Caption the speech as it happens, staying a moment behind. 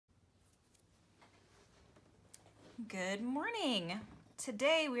Good morning.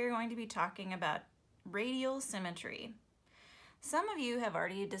 Today we are going to be talking about radial symmetry. Some of you have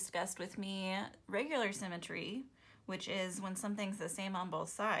already discussed with me regular symmetry, which is when something's the same on both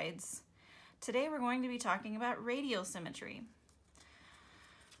sides. Today we're going to be talking about radial symmetry.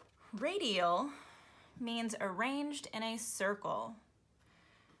 Radial means arranged in a circle.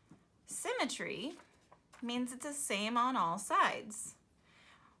 Symmetry means it's the same on all sides.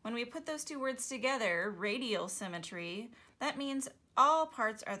 When we put those two words together, radial symmetry, that means all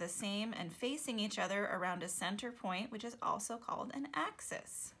parts are the same and facing each other around a center point, which is also called an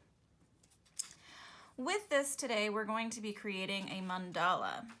axis. With this today, we're going to be creating a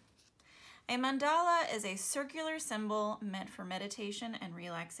mandala. A mandala is a circular symbol meant for meditation and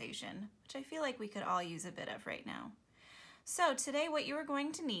relaxation, which I feel like we could all use a bit of right now. So today what you are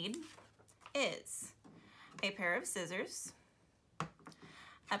going to need is a pair of scissors,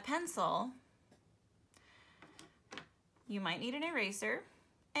 a pencil, you might need an eraser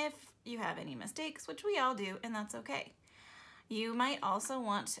if you have any mistakes, which we all do, and that's okay. You might also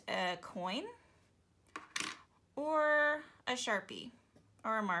want a coin or a Sharpie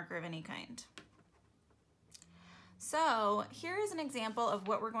or a marker of any kind. So here is an example of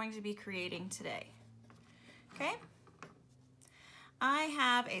what we're going to be creating today. Okay? I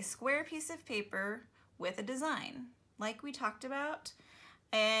have a square piece of paper with a design. Like we talked about,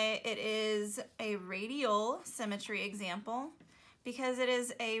 it is a radial symmetry example because it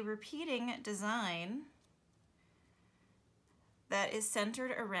is a repeating design that is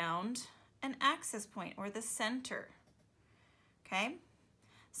centered around an axis point or the center. Okay,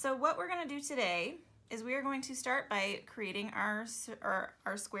 so what we're going to do today is we are going to start by creating our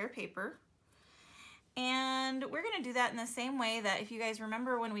square paper, and we're going to do that in the same way that if you guys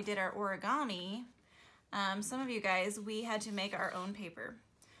remember when we did our origami, some of you guys, we had to make our own paper.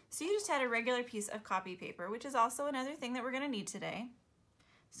 So you just had a regular piece of copy paper, which is also another thing that we're gonna need today.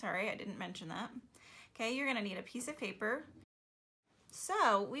 Sorry, I didn't mention that. Okay, you're gonna need a piece of paper.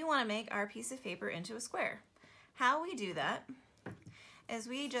 So we wanna make our piece of paper into a square. How we do that is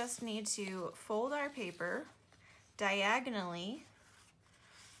we just need to fold our paper diagonally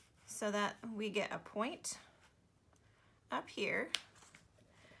so that we get a point up here,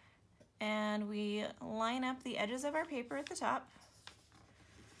 and we line up the edges of our paper at the top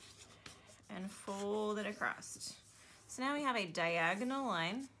and fold it across. So now we have a diagonal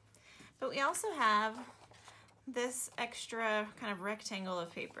line, but we also have this extra kind of rectangle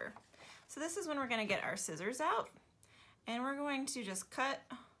of paper. So this is when we're going to get our scissors out, and we're going to just cut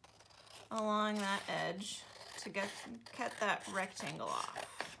along that edge to cut that rectangle off.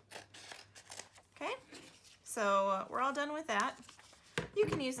 Okay, so we're all done with that. You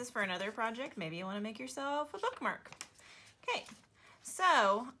can use this for another project. Maybe you want to make yourself a bookmark. Okay,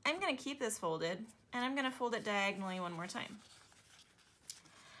 so I'm going to keep this folded, and I'm going to fold it diagonally one more time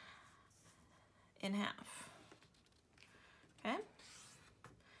in half. Okay,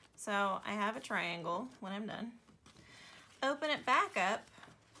 so I have a triangle when I'm done. Open it back up,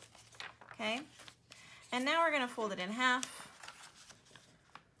 okay, and now we're going to fold it in half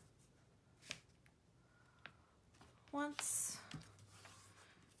once.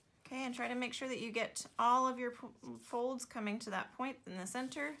 Okay, and try to make sure that you get all of your folds coming to that point in the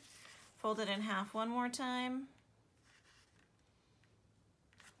center. Fold it in half one more time.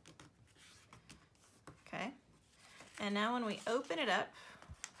 Okay, and now when we open it up,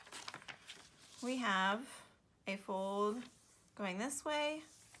 we have a fold going this way,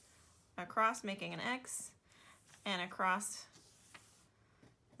 across making an X, and across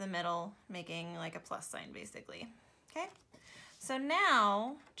the middle making like a plus sign basically. Okay. So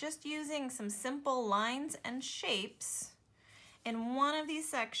now, just using some simple lines and shapes in one of these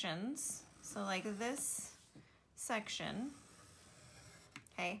sections, so like this section,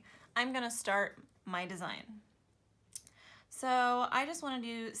 okay, I'm gonna start my design. So I just wanna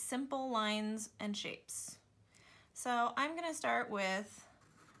do simple lines and shapes. So I'm gonna start with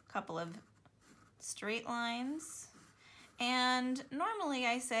a couple of straight lines, and normally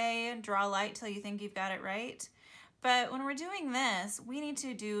I say draw light till you think you've got it right. But when we're doing this, we need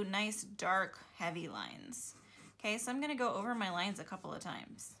to do nice, dark, heavy lines. Okay, so I'm gonna go over my lines a couple of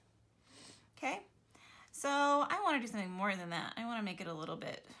times. Okay, so I wanna do something more than that. I wanna make it a little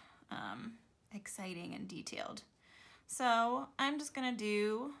bit exciting and detailed. So I'm just gonna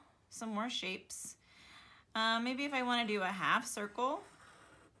do some more shapes. Maybe if I wanna do a half circle,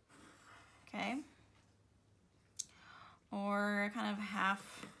 okay, or kind of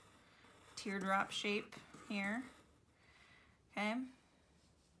half teardrop shape here. Okay,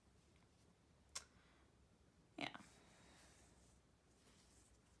 yeah,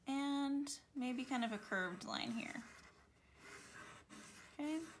 and maybe kind of a curved line here.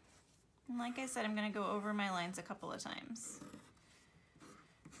 Okay, and like I said, I'm gonna go over my lines a couple of times.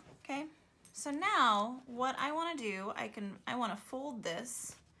 Okay, so now what I wanna do, I wanna fold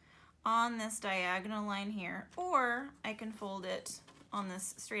this on this diagonal line here, or I can fold it on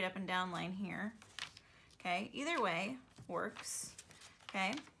this straight up and down line here. Okay, either way works.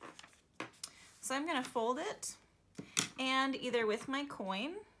 Okay, so I'm gonna fold it, and either with my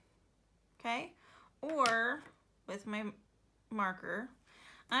coin, okay, or with my marker,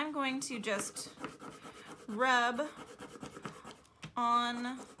 I'm going to just rub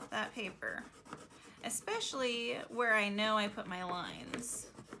on that paper, especially where I know I put my lines.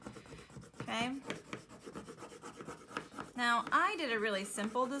 Okay. Now I did a really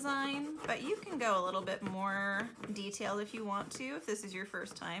simple design, but you can go a little bit more detailed if you want to, if this is your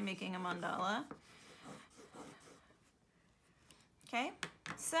first time making a mandala. Okay,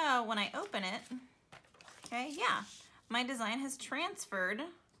 so when I open it, okay, yeah, my design has transferred,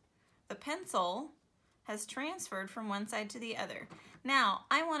 the pencil has transferred from one side to the other. Now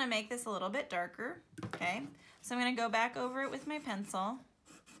I want to make this a little bit darker, okay, so I'm going to go back over it with my pencil.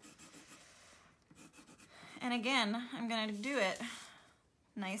 And again, I'm going to do it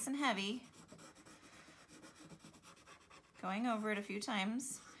nice and heavy, going over it a few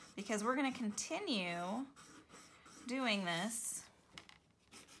times, because we're going to continue doing this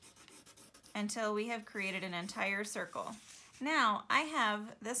until we have created an entire circle. Now, I have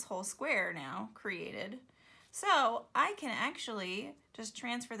this whole square now created, so I can actually just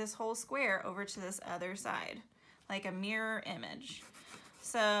transfer this whole square over to this other side, like a mirror image.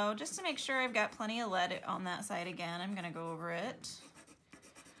 So just to make sure I've got plenty of lead on that side again, I'm gonna go over it.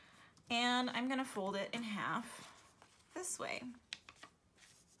 And I'm gonna fold it in half this way.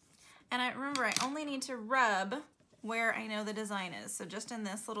 And remember, I only need to rub where I know the design is, so just in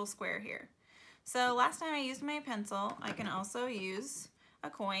this little square here. So last time I used my pencil, I can also use a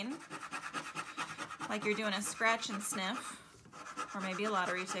coin, like you're doing a scratch and sniff, or maybe a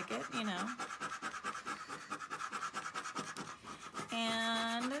lottery ticket, you know.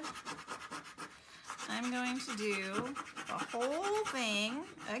 And I'm going to do the whole thing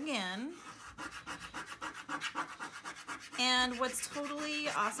again. And what's totally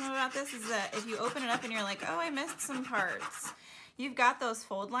awesome about this is that if you open it up and you're like, oh, I missed some parts, you've got those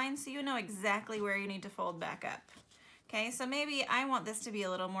fold lines, so you know exactly where you need to fold back up. Okay, so maybe I want this to be a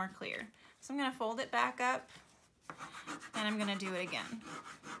little more clear. So I'm gonna fold it back up, and I'm gonna do it again.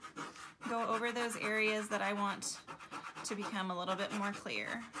 Go over those areas that I want to become a little bit more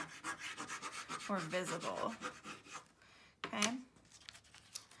clear or visible. Okay,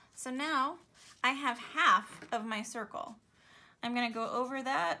 so now I have half of my circle. I'm gonna go over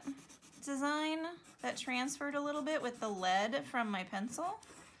that design that transferred a little bit with the lead from my pencil.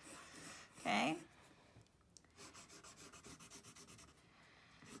 Okay.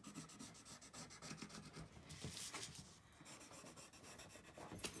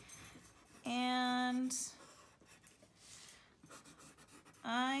 And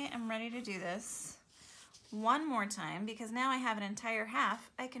I am ready to do this one more time, because now I have an entire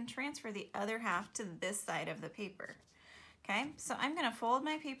half. I can transfer the other half to this side of the paper. Okay, so I'm gonna fold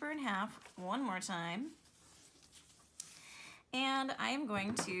my paper in half one more time, and I am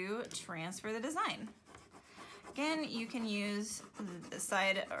going to transfer the design. Again, you can use the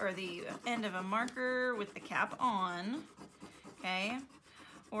side or the end of a marker with the cap on, okay?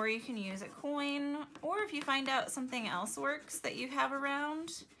 Or you can use a coin, or if you find out something else works that you have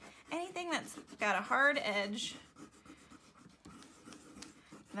around, anything that's got a hard edge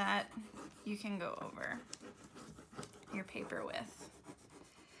that you can go over your paper with.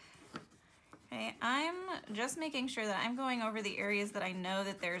 Okay, I'm just making sure that I'm going over the areas that I know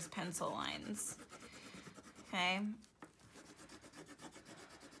that there's pencil lines. Okay.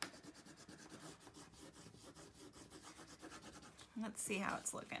 Let's see how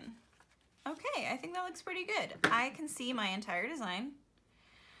it's looking. Okay, I think that looks pretty good. I can see my entire design,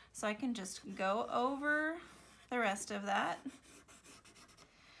 so I can just go over the rest of that.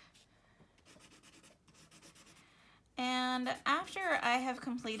 And after I have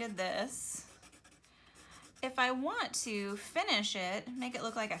completed this, if I want to finish it, make it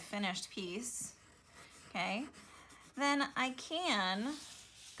look like a finished piece, okay, then I can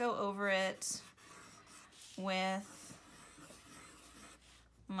go over it with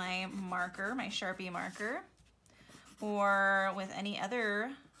my marker, my Sharpie marker, or with any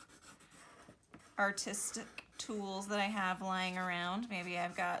other artistic tools that I have lying around. Maybe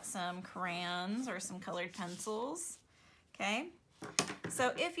I've got some crayons or some colored pencils, okay?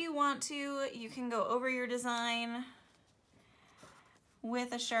 So if you want to, you can go over your design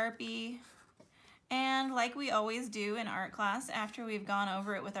with a Sharpie And like we always do in art class, after we've gone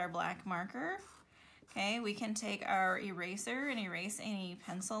over it with our black marker, okay, we can take our eraser and erase any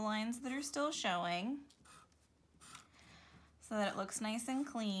pencil lines that are still showing so that it looks nice and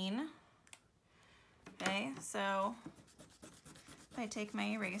clean. Okay, so if I take my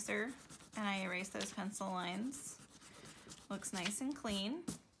eraser and I erase those pencil lines, looks nice and clean,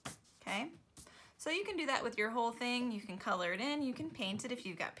 okay? So you can do that with your whole thing. You can color it in, you can paint it if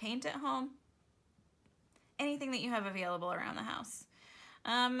you've got paint at home, anything that you have available around the house.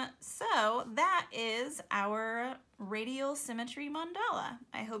 So that is our Radial Symmetry mandala.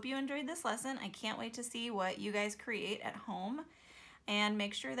 I hope you enjoyed this lesson. I can't wait to see what you guys create at home. And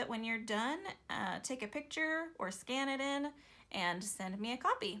make sure that when you're done, take a picture or scan it in and send me a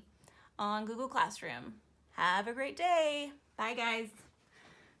copy on Google Classroom. Have a great day. Bye, guys.